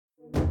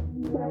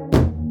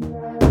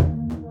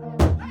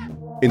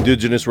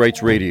Indigenous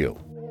Rights Radio,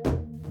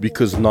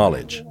 because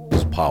knowledge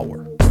is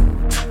power.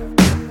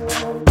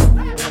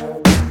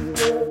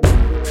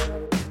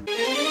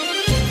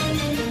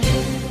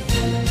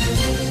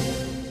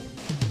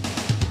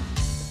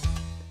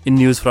 In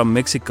news from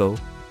Mexico,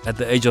 at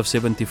the age of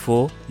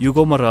 74,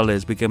 Hugo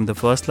Morales became the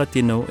first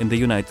Latino in the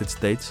United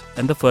States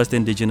and the first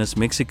indigenous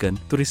Mexican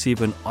to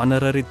receive an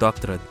honorary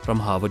doctorate from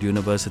Harvard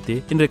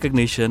University in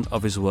recognition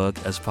of his work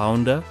as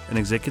founder and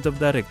executive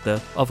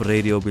director of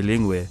Radio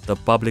Bilingüe, the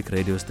public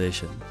radio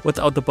station.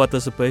 Without the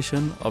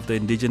participation of the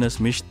indigenous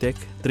Mixtec,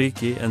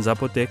 Triqui, and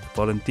Zapotec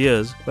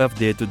volunteers who have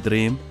dared to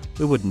dream,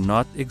 we would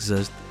not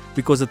exist,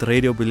 because at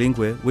Radio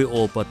Bilingüe we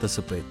all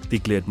participate,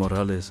 declared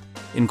Morales.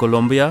 In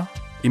Colombia,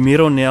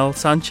 Emironel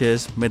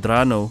Sanchez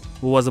Medrano,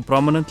 who was a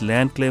prominent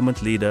land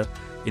claimant leader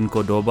in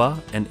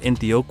Cordoba and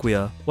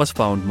Antioquia, was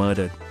found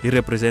murdered. He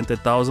represented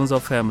thousands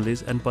of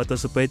families and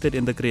participated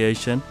in the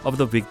creation of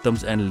the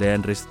Victims and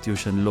Land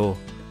Restitution Law.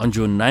 On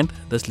June 9th,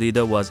 this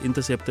leader was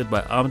intercepted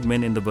by armed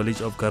men in the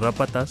village of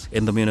Carapatas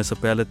in the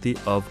municipality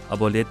of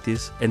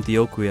Aboletis,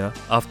 Antioquia,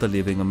 after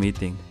leaving a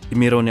meeting.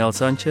 Emironel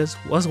Sanchez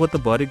was with the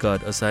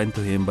bodyguard assigned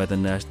to him by the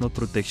National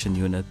Protection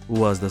Unit, who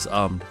was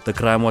disarmed. The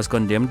crime was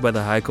condemned by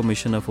the High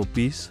Commissioner for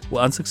Peace, who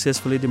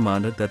unsuccessfully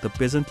demanded that the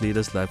peasant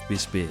leader's life be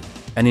spared.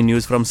 And in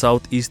news from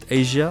Southeast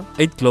Asia,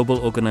 8 global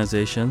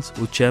organizations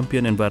who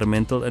champion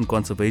environmental and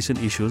conservation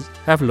issues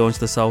have launched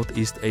the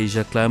Southeast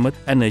Asia Climate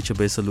and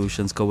Nature-Based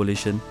Solutions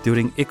Coalition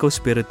during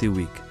Ecosperity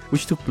Week,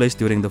 which took place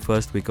during the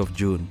first week of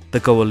June. The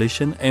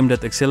coalition aimed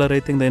at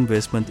accelerating the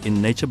investment in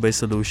nature-based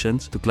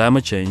solutions to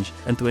climate change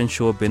and to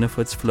ensure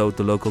benefits flow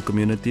to local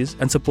communities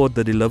and support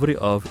the delivery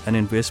of an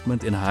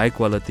investment in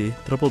high-quality,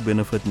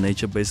 triple-benefit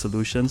nature-based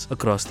solutions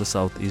across the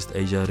Southeast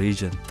Asia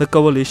region. The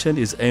coalition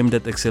is aimed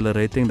at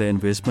accelerating the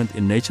investment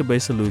in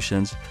nature-based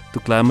solutions to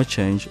climate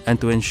change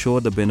and to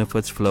ensure the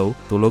benefits flow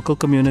to local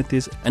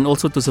communities and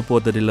also to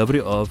support the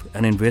delivery of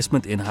an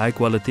investment in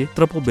high-quality,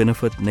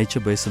 triple-benefit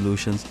nature-based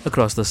solutions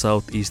across the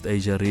Southeast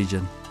Asia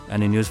region.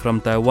 And in news from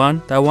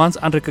Taiwan, Taiwan's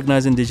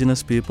unrecognized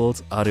indigenous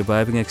peoples are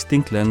reviving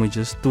extinct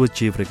languages to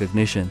achieve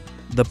recognition.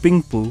 The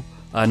Pingpu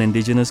are an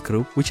indigenous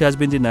group which has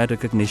been denied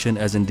recognition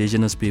as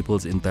indigenous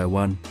peoples in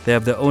Taiwan. They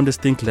have their own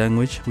distinct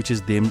language which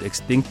is deemed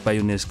extinct by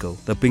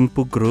UNESCO. The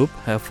Pingpu group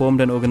have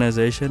formed an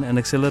organization and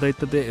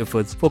accelerated their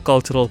efforts for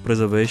cultural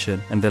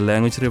preservation and their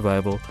language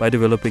revival by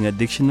developing a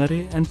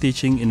dictionary and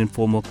teaching in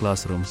informal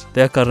classrooms.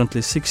 There are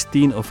currently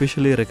 16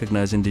 officially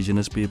recognized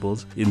indigenous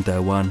peoples in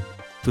Taiwan.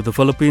 To the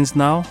Philippines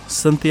now,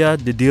 Cynthia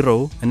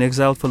Didiro, an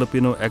exiled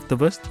Filipino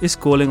activist, is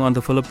calling on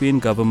the Philippine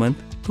government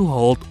to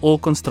halt all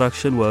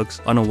construction works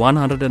on a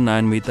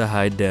 109-meter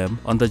high dam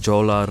on the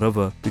Jola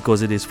River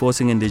because it is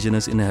forcing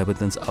indigenous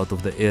inhabitants out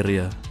of the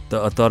area.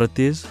 The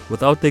authorities,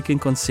 without taking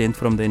consent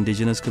from the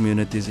indigenous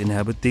communities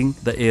inhabiting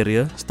the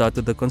area,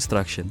 started the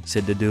construction,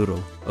 said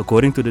Didiro.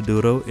 According to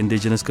Didiro,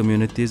 indigenous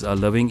communities are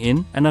living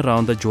in and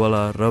around the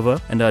Jola River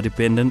and are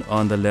dependent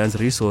on the land's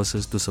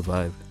resources to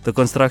survive. The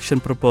construction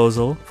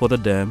proposal for the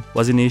dam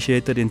was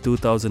initiated in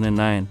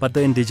 2009, but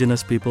the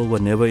indigenous people were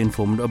never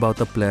informed about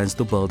the plans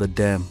to build a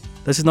dam.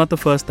 This is not the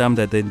first time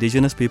that the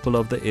indigenous people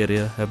of the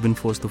area have been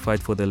forced to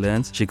fight for their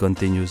lands, she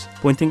continues,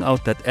 pointing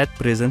out that at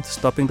present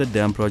stopping the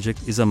dam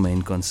project is a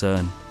main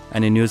concern.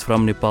 And in news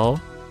from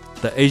Nepal,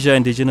 the Asia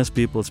Indigenous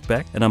Peoples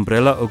Pact, an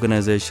umbrella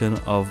organization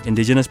of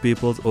indigenous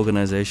peoples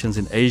organizations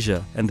in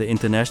Asia, and the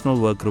International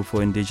Workgroup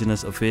for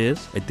Indigenous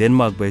Affairs, a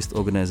Denmark-based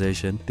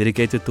organization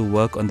dedicated to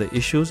work on the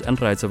issues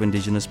and rights of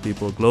indigenous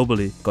people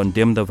globally,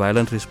 condemned the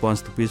violent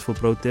response to peaceful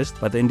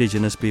protest by the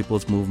indigenous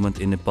peoples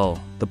movement in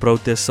Nepal. The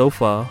protests so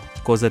far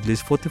caused at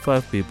least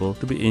 45 people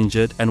to be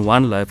injured and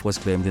 1 life was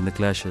claimed in the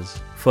clashes.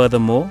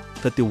 Furthermore,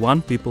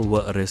 31 people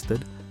were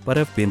arrested but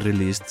have been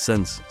released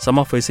since. Some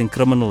are facing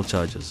criminal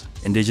charges.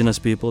 Indigenous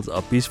peoples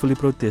are peacefully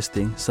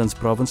protesting since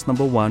Province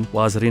Number 1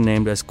 was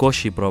renamed as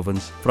Koshi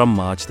Province from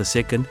March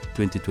 2nd,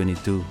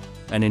 2022.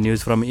 And in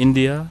news from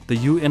India, the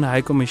UN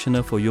High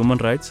Commissioner for Human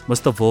Rights,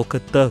 Mr. Volker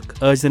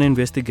Turk, urged an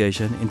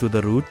investigation into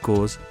the root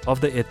cause of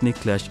the ethnic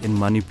clash in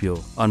Manipur.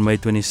 On May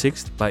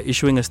 26th, by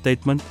issuing a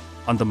statement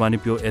on the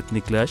Manipur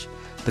ethnic clash,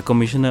 the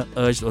Commissioner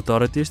urged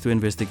authorities to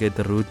investigate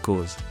the root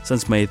cause.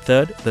 Since May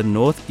 3rd, the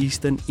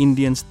northeastern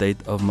Indian state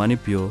of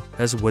Manipur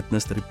has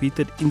witnessed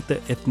repeated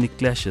inter-ethnic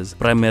clashes,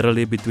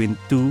 primarily between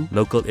 2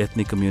 local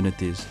ethnic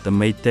communities, the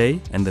Meitei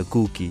and the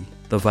Kuki.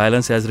 The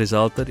violence has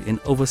resulted in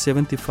over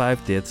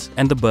 75 deaths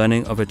and the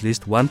burning of at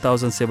least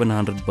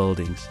 1,700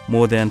 buildings.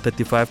 More than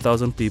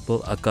 35,000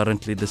 people are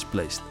currently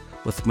displaced,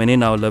 with many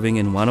now living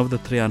in one of the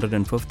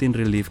 315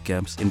 relief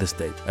camps in the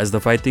state. As the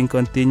fighting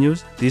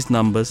continues, these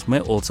numbers may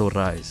also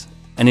rise.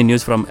 And in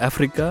news from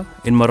Africa,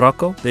 in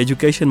Morocco, the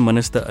education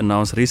minister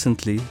announced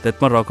recently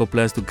that Morocco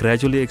plans to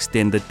gradually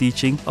extend the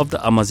teaching of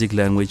the Amazigh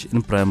language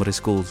in primary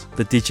schools.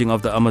 The teaching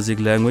of the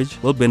Amazigh language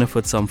will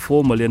benefit some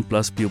 4 million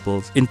plus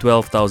pupils in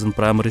 12,000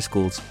 primary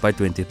schools by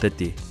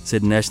 2030,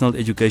 said National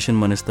Education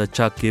Minister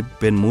Chakib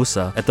Ben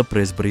Musa at a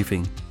press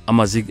briefing.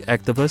 Amazigh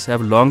activists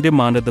have long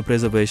demanded the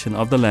preservation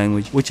of the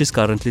language, which is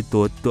currently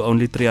taught to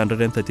only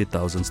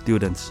 330,000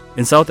 students.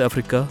 In South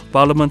Africa,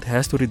 Parliament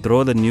has to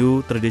withdraw the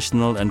new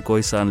Traditional and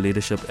Khoisan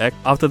Leadership Act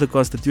after the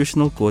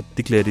Constitutional Court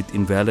declared it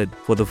invalid.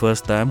 For the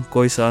first time,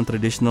 Khoisan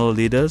traditional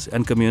leaders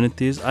and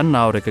communities are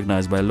now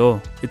recognized by law.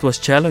 It was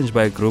challenged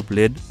by a group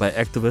led by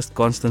activist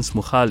Constance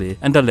Mukhale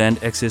and the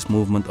Land Access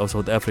Movement of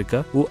South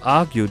Africa, who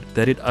argued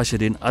that it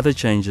ushered in other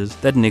changes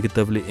that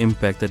negatively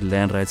impacted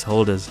land rights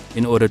holders.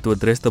 In order to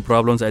address the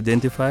problems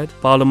identified,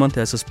 Parliament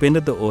has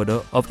suspended the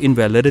order of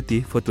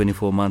invalidity for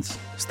 24 months.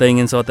 Staying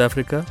in South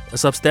Africa, a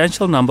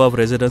substantial number of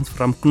residents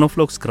from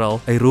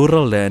Knoflokskraal, a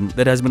rural land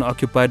that has been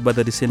occupied by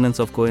the descendants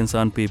of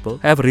Khoisan people,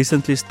 have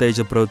recently staged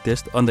a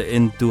protest on the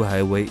N2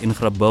 highway in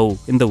Grabouw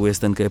in the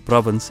Western Cape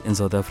province in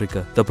South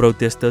Africa. The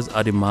protesters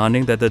are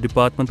demanding that the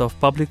Department of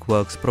Public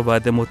Works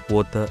provide them with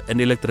water and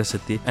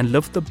electricity and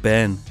lift the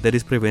ban that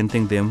is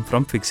preventing them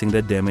from fixing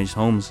their damaged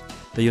homes.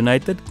 The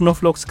United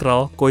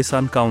Knoflokskraal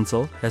Khoisan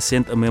Council has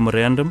sent a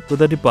memorandum to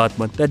the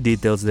department that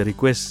details their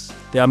requests.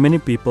 There are many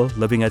people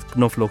living at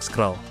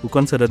Knoflokskraal who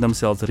consider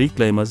themselves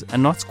reclaimers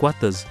and not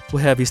squatters, who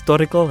have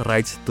historical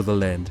rights to the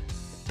land.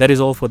 That is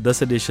all for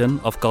this edition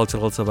of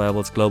Cultural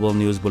Survival's Global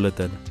News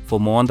Bulletin. For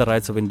more on the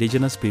rights of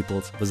Indigenous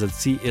peoples, visit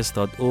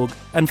cs.org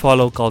and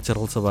follow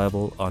Cultural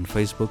Survival on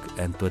Facebook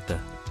and Twitter.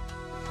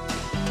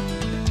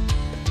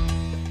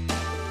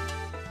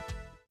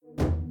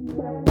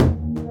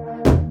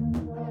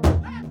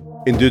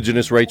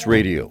 Indigenous Rights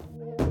Radio,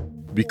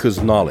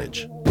 because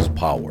knowledge is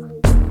power.